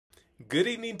Good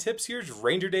evening, tipsiers.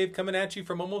 Ranger Dave coming at you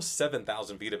from almost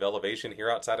 7,000 feet of elevation here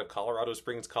outside of Colorado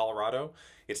Springs, Colorado.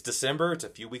 It's December. It's a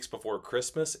few weeks before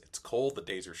Christmas. It's cold. The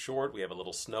days are short. We have a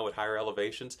little snow at higher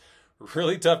elevations.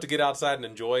 Really tough to get outside and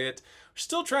enjoy it. We're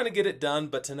still trying to get it done,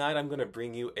 but tonight I'm going to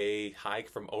bring you a hike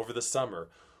from over the summer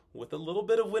with a little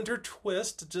bit of winter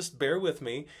twist. Just bear with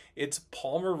me. It's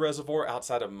Palmer Reservoir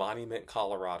outside of Monument,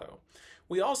 Colorado.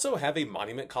 We also have a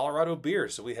Monument, Colorado beer.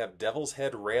 So we have Devil's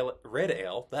Head Red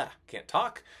Ale, can't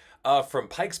talk, from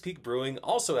Pikes Peak Brewing,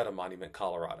 also out of Monument,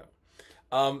 Colorado.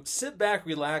 Sit back,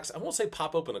 relax. I won't say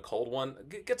pop open a cold one.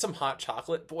 Get some hot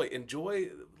chocolate. Boy, enjoy.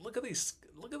 Look at these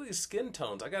skin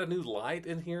tones. I got a new light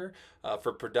in here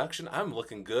for production. I'm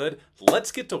looking good.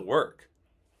 Let's get to work.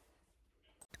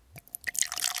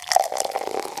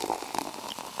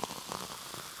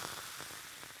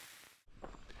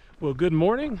 Well, good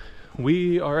morning.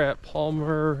 We are at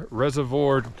Palmer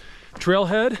Reservoir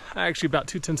Trailhead, actually about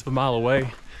 2/10 of a mile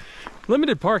away.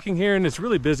 Limited parking here, and it's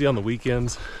really busy on the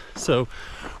weekends. So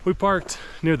we parked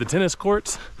near the tennis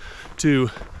courts to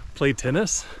play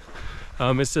tennis.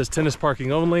 It says tennis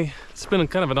parking only. It's been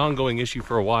kind of an ongoing issue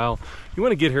for a while. You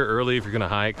want to get here early if you're going to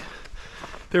hike.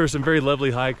 There were some very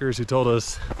lovely hikers who told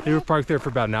us they were parked there for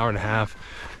about an hour and a half.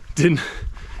 Didn't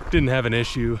have an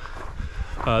issue.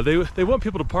 They want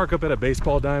people to park up at a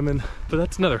baseball diamond, but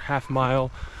that's another half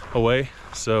mile away.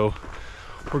 So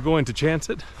we're going to chance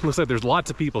it. Looks like there's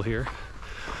lots of people here.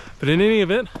 But in any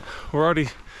event, we're already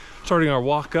starting our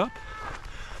walk up.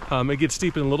 It gets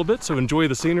steep in a little bit, so enjoy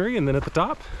the scenery. And then at the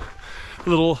top, a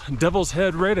little Devil's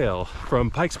Head Red Ale from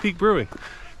Pikes Peak Brewing.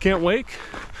 Can't wait,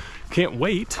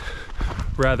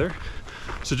 rather.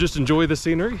 So just enjoy the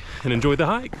scenery and enjoy the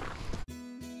hike.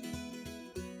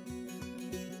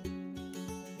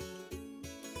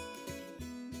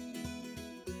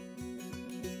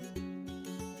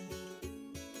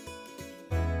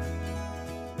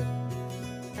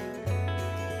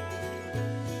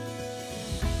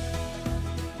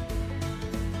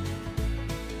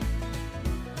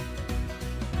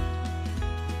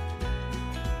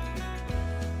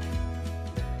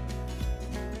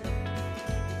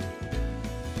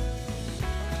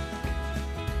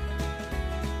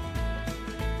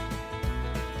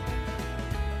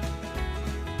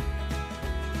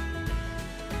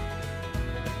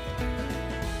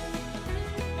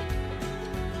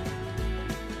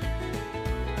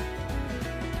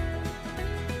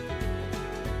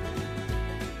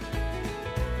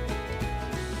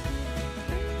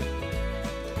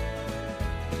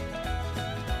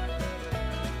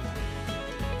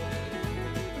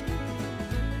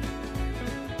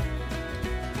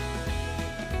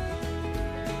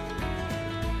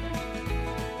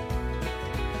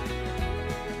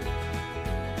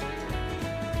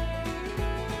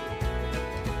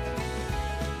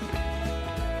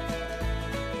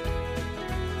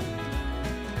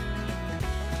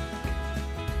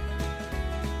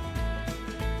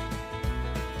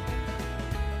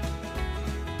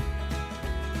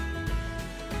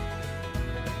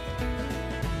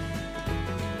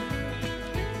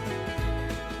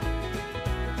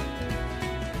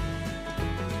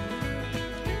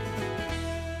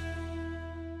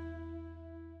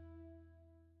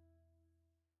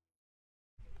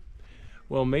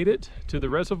 Well, made it to the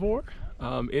reservoir.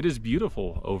 It is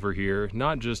beautiful over here,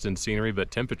 not just in scenery, but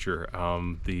temperature.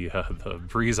 The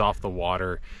breeze off the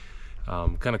water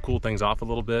kind of cool things off a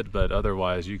little bit, but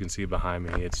otherwise you can see behind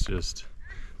me, it's just,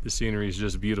 the scenery is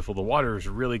just beautiful. The water is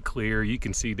really clear. You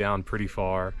can see down pretty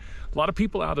far. A lot of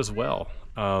people out as well.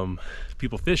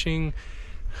 People fishing,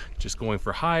 just going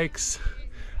for hikes,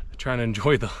 trying to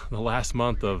enjoy the last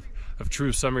month of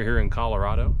true summer here in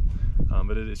Colorado.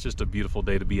 But it's just a beautiful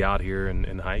day to be out here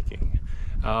and hiking.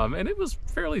 And it was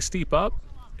fairly steep up.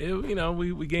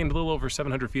 We gained a little over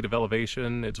 700 feet of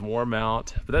elevation. It's warm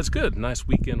out, but that's good. Nice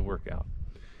weekend workout.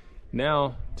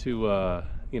 Now to,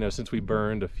 since we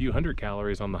burned a few hundred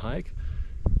calories on the hike,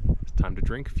 it's time to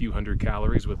drink a few hundred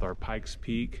calories with our Pikes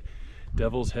Peak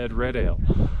Devil's Head Red Ale.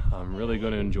 I'm really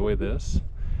going to enjoy this.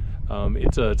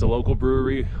 It's a local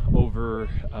brewery over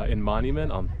in Monument.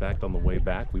 In fact, on the way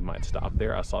back, we might stop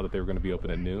there. I saw that they were going to be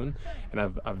open at noon, and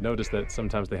I've noticed that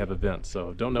sometimes they have events.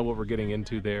 So don't know what we're getting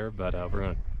into there, but we're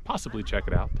going to possibly check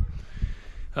it out.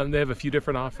 They have a few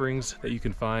different offerings that you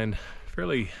can find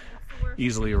fairly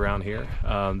easily around here.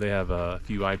 They have a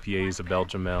few IPAs, a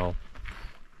Belgian Ale,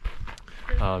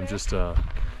 just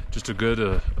a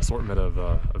good assortment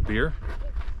of beer.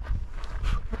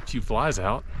 A few flies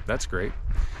out. That's great.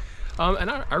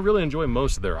 And I really enjoy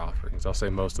most of their offerings. I'll say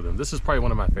most of them. This is probably one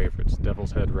of my favorites,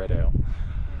 Devil's Head Red Ale.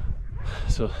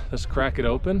 So let's crack it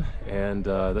open and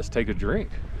let's take a drink.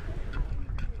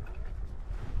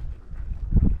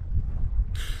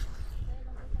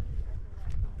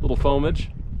 little foamage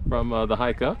from the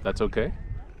hike up. That's okay.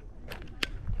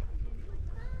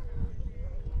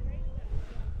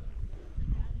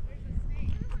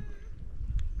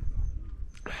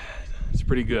 It's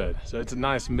pretty good. So it's a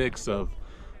nice mix of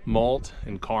malt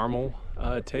and caramel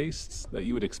tastes that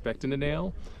you would expect in an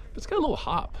ale. But it's got a little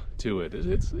hop to it.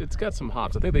 It's got some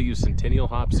hops. I think they use Centennial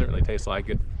hops. Certainly tastes like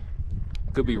it.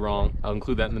 Could be wrong. I'll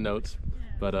include that in the notes,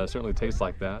 but certainly tastes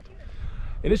like that.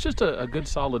 And it's just a good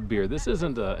solid beer. This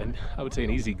isn't I would say an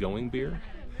easygoing beer,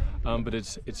 but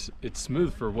it's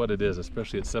smooth for what it is,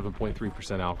 especially at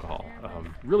 7.3% alcohol.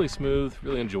 Really smooth,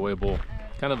 really enjoyable.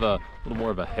 Kind of a little more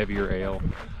of a heavier ale,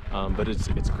 but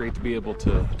it's great to be able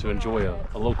to enjoy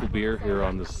a local beer here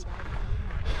on this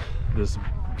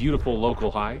beautiful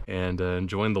local hike, and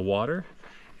enjoying the water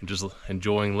and just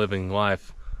enjoying living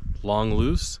life long,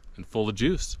 loose, and full of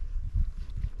juice.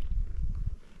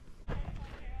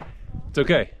 It's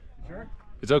okay. Sure?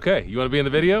 It's okay. You want to be in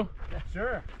the video? Yeah,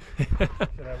 sure. Should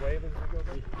I wave as we go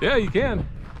by? Yeah, you can.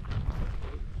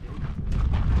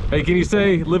 Hey, can you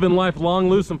say living life long,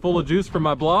 loose, and full of juice for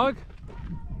my blog?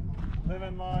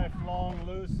 Living life long,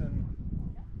 loose, and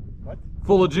what?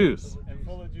 Full of juice. And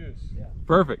full of juice. Yeah.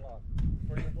 Perfect.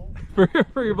 For your blog?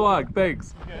 For your blog,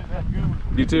 thanks. Okay, that's good.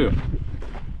 You too.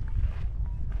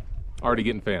 Already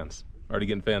getting fans. Already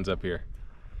getting fans up here.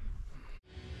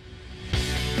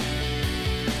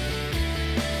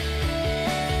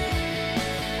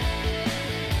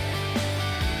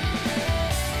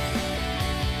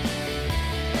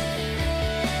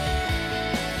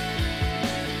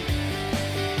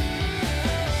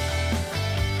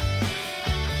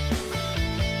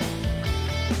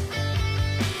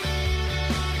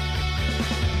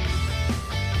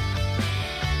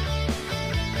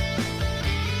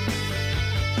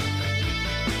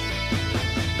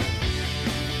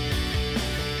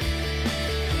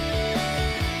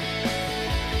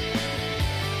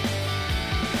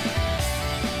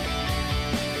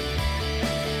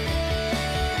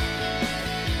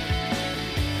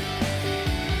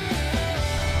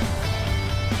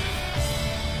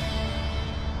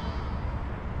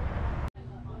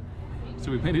 So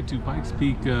we made it to Pikes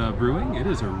Peak Brewing. It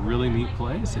is a really neat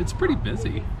place. It's pretty busy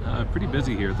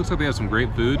here. It looks like they have some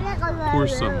great food. Of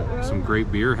course, some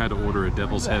great beer. Had to order a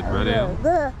Devil's Head Red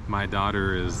Ale. My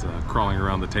daughter is crawling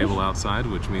around the table outside,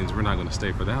 which means we're not going to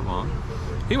stay for that long.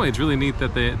 Anyway, it's really neat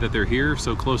that they're here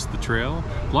so close to the trail.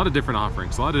 A lot of different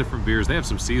offerings, a lot of different beers. They have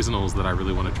some seasonals that I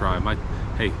really want to try. Might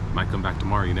come back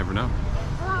tomorrow, you never know.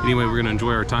 Anyway, we're going to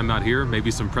enjoy our time out here, maybe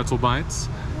some pretzel bites,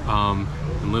 and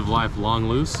live life long,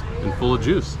 loose, and full of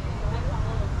juice.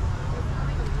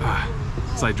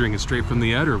 It's like drinking straight from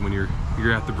the udder when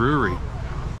you're at the brewery.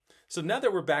 So now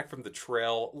that we're back from the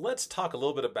trail, let's talk a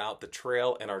little bit about the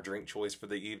trail and our drink choice for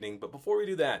the evening. But before we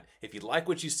do that, if you like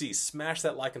what you see, smash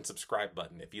that like and subscribe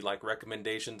button. If you like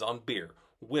recommendations on beer,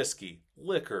 whiskey,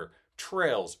 liquor,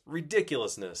 trails,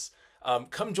 ridiculousness,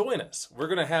 come join us. We're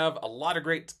going to have a lot of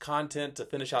great content to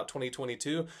finish out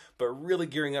 2022, but really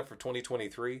gearing up for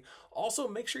 2023. Also,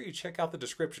 make sure you check out the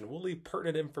description. We'll leave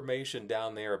pertinent information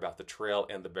down there about the trail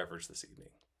and the beverage this evening.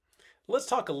 Let's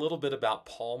talk a little bit about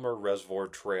Palmer Reservoir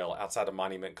Trail outside of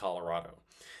Monument, Colorado.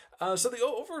 So the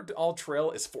overall trail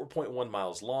is 4.1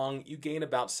 miles long. You gain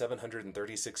about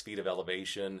 736 feet of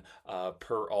elevation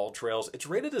per AllTrails. It's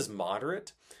rated as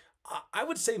moderate. I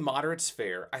would say moderate's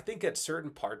fair. I think at certain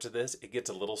parts of this, it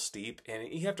gets a little steep, and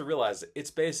you have to realize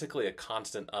it's basically a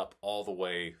constant up all the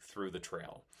way through the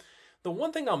trail. The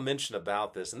one thing I'll mention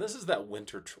about this, and this is that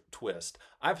winter twist.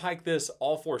 I've hiked this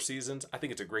all 4 seasons. I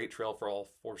think it's a great trail for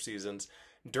all 4 seasons.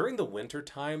 During the winter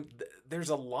time, there's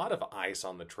a lot of ice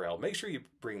on the trail. Make sure you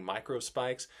bring micro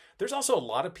spikes. There's also a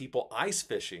lot of people ice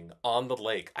fishing on the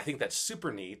lake. I think that's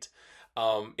super neat.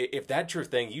 If that's your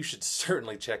thing, you should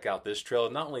certainly check out this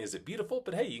trail. Not only is it beautiful,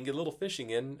 but hey, you can get a little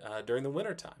fishing in during the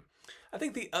winter time. I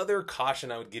think the other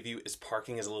caution I would give you is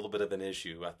parking is a little bit of an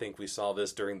issue. I think we saw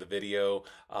this during the video.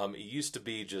 It used to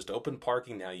be just open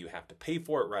parking. Now you have to pay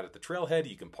for it right at the trailhead.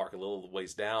 You can park a little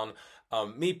ways down.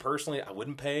 Me personally, I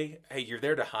wouldn't pay. Hey, you're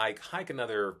there to hike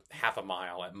another half a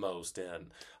mile at most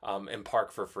in, and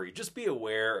park for free. Just be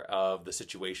aware of the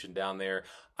situation down there.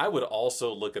 I would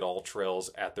also look at AllTrails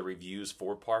at the reviews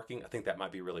for parking. I think that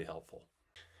might be really helpful.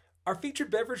 Our featured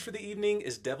beverage for the evening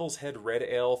is Devil's Head Red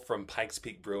Ale from Pikes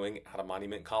Peak Brewing out of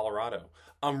Monument, Colorado.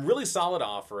 Really solid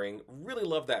offering. Really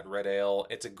love that red ale.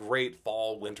 It's a great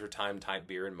fall, wintertime type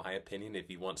beer in my opinion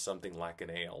if you want something like an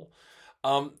ale.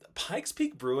 Pikes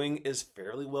Peak Brewing is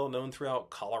fairly well known throughout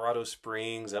Colorado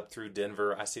Springs, up through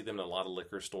Denver. I see them in a lot of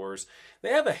liquor stores. They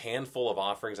have a handful of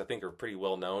offerings I think are pretty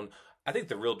well known. I think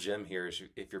the real gem here is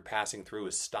if you're passing through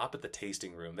is stop at the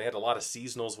tasting room. They had a lot of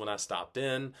seasonals when I stopped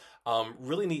in.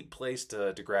 Really neat place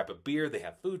to grab a beer. They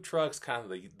have food trucks, kind of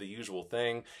the usual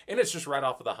thing. And it's just right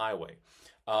off of the highway.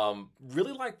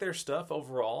 Really like their stuff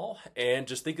overall and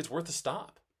just think it's worth a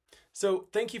stop. So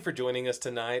thank you for joining us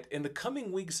tonight. In the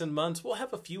coming weeks and months, we'll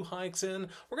have a few hikes in.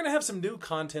 We're going to have some new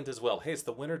content as well. Hey, it's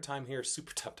the winter time here,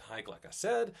 super tough to hike, like I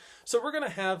said. So we're going to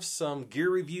have some gear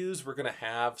reviews. We're going to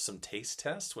have some taste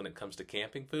tests when it comes to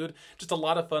camping food. Just a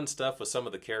lot of fun stuff with some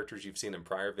of the characters you've seen in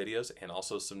prior videos and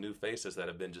also some new faces that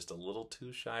have been just a little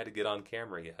too shy to get on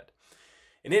camera yet.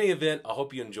 In any event, I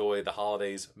hope you enjoy the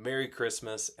holidays. Merry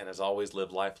Christmas, and as always,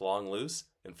 live life long, loose,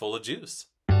 and full of juice.